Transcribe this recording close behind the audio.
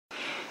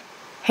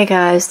Hey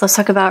guys, let's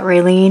talk about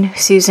Raylene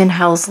Susan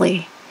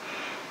Helsley.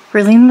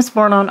 Raylene was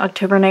born on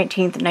October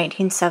 19th,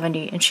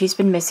 1970, and she's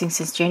been missing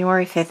since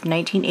January 5th,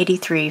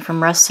 1983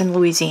 from Ruston,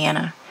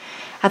 Louisiana.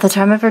 At the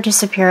time of her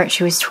disappearance,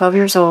 she was 12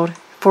 years old,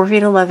 4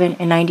 feet 11,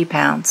 and 90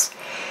 pounds.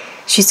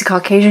 She's a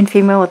Caucasian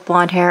female with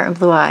blonde hair and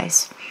blue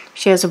eyes.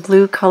 She has a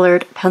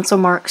blue-colored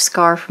pencil-mark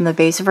scar from the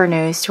base of her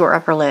nose to her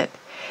upper lip.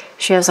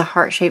 She has a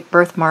heart-shaped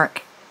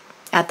birthmark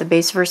at the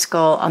base of her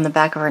skull on the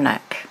back of her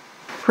neck.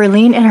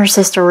 Raylene and her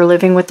sister were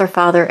living with their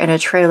father in a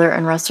trailer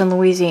in Ruston,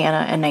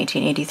 Louisiana in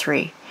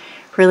 1983.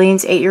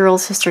 Raylene's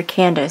 8-year-old sister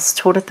Candace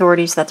told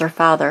authorities that their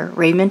father,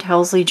 Raymond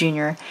Helsley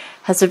Jr.,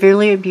 had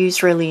severely abused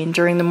Raylene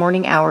during the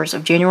morning hours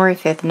of January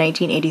 5,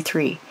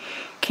 1983.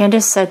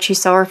 Candace said she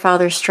saw her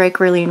father strike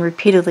Raylene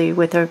repeatedly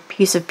with a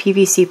piece of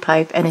PVC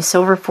pipe and a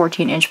silver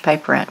 14-inch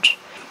pipe wrench.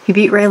 He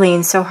beat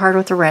Raylene so hard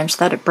with the wrench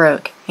that it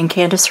broke, and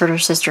Candace heard her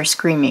sister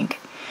screaming.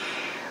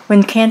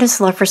 When Candace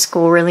left for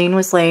school, Raylene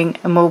was laying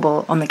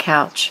immobile on the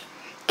couch.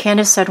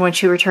 Candace said when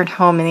she returned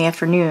home in the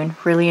afternoon,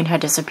 Raylene had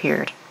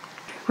disappeared.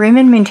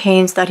 Raymond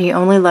maintains that he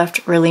only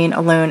left Raylene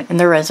alone in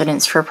their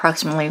residence for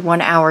approximately 1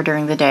 hour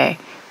during the day.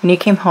 When he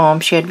came home,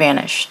 she had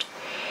vanished.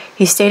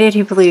 He stated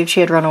he believed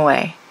she had run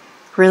away.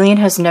 Raylene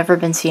has never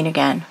been seen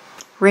again.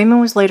 Raymond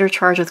was later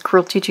charged with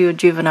cruelty to a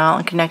juvenile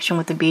in connection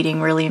with the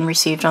beating Raylene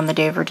received on the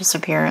day of her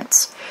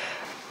disappearance.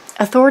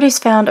 Authorities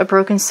found a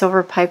broken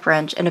silver pipe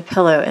wrench and a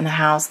pillow in the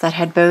house that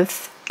had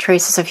both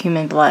traces of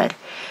human blood,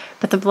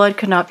 but the blood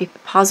could not be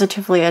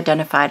positively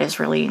identified as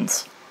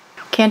Raylene's.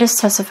 Candace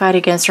testified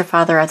against her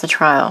father at the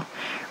trial.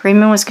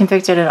 Raymond was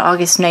convicted in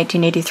August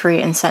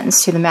 1983 and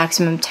sentenced to the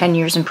maximum 10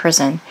 years in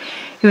prison.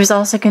 He was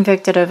also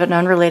convicted of an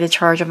unrelated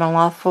charge of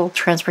unlawful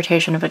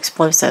transportation of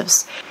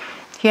explosives.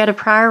 He had a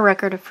prior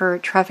record for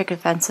traffic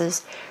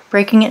offenses,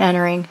 breaking and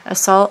entering,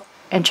 assault,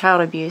 and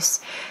child abuse.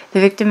 The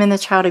victim in the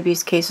child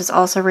abuse case was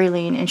also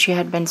Raylene, and she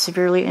had been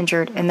severely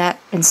injured in that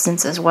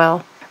instance as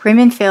well.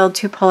 Raymond failed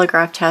 2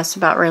 polygraph tests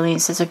about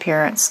Raylene's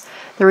disappearance.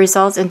 The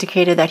results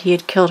indicated that he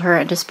had killed her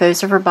and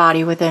disposed of her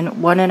body within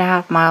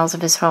 1.5 miles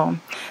of his home.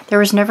 There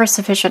was never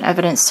sufficient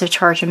evidence to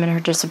charge him in her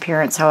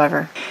disappearance,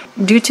 however.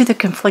 Due to the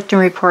conflicting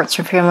reports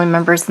from family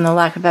members and the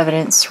lack of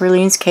evidence,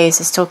 Raylene's case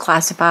is still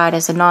classified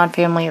as a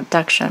non-family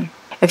abduction.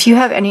 If you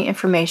have any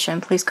information,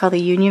 please call the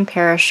Union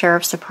Parish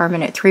Sheriff's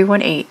Department at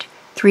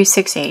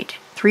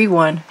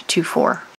 318-368-3124.